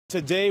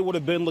Today would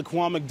have been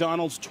Laquan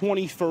McDonald's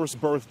 21st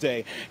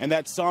birthday, and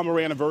that somber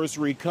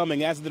anniversary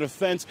coming as the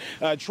defense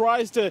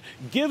tries to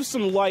give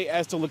some light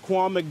as to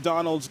Laquan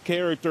McDonald's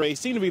character. They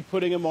seem to be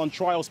putting him on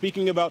trial,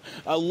 speaking about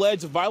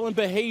alleged violent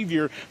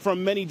behavior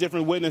from many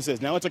different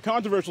witnesses. Now, it's a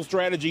controversial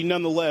strategy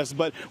nonetheless,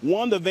 but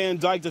one the Van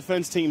Dyke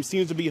defense team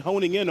seems to be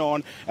honing in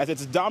on as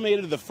it's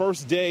dominated the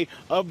first day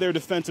of their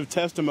defensive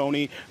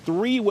testimony.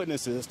 3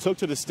 witnesses took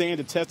to the stand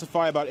to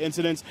testify about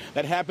incidents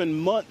that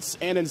happened months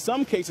and in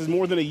some cases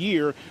more than a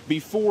year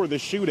before the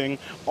shooting.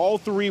 All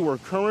 3 were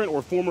current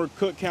or former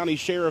Cook County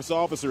Sheriff's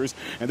officers,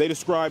 and they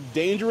described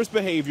dangerous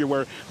behavior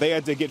where they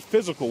had to get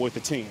physical with the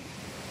team.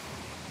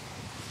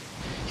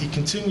 He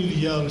continued to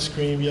yell and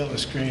scream, yell and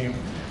scream.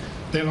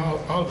 Then all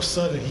of a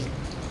sudden,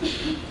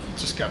 he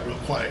just got real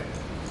quiet.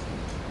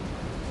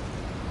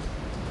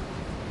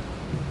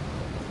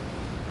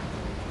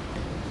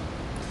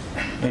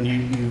 And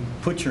you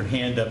put your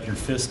hand up, your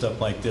fist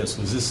up like this.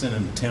 Was this in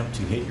an attempt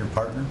to hit your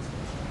partner?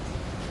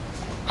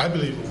 I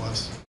believe it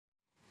was.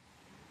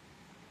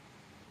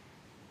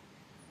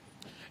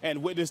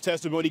 And witness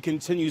testimony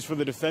continues for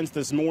the defense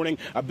this morning.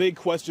 A big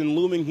question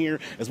looming here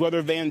is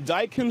whether Van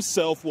Dyke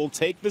himself will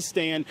take the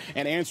stand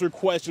and answer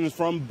questions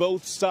from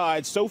both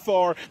sides. So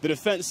far, the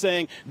defense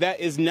saying that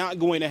is not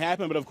going to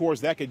happen, but of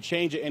course that could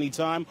change at any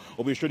time.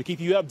 We'll be sure to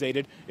keep you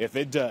updated if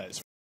it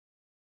does.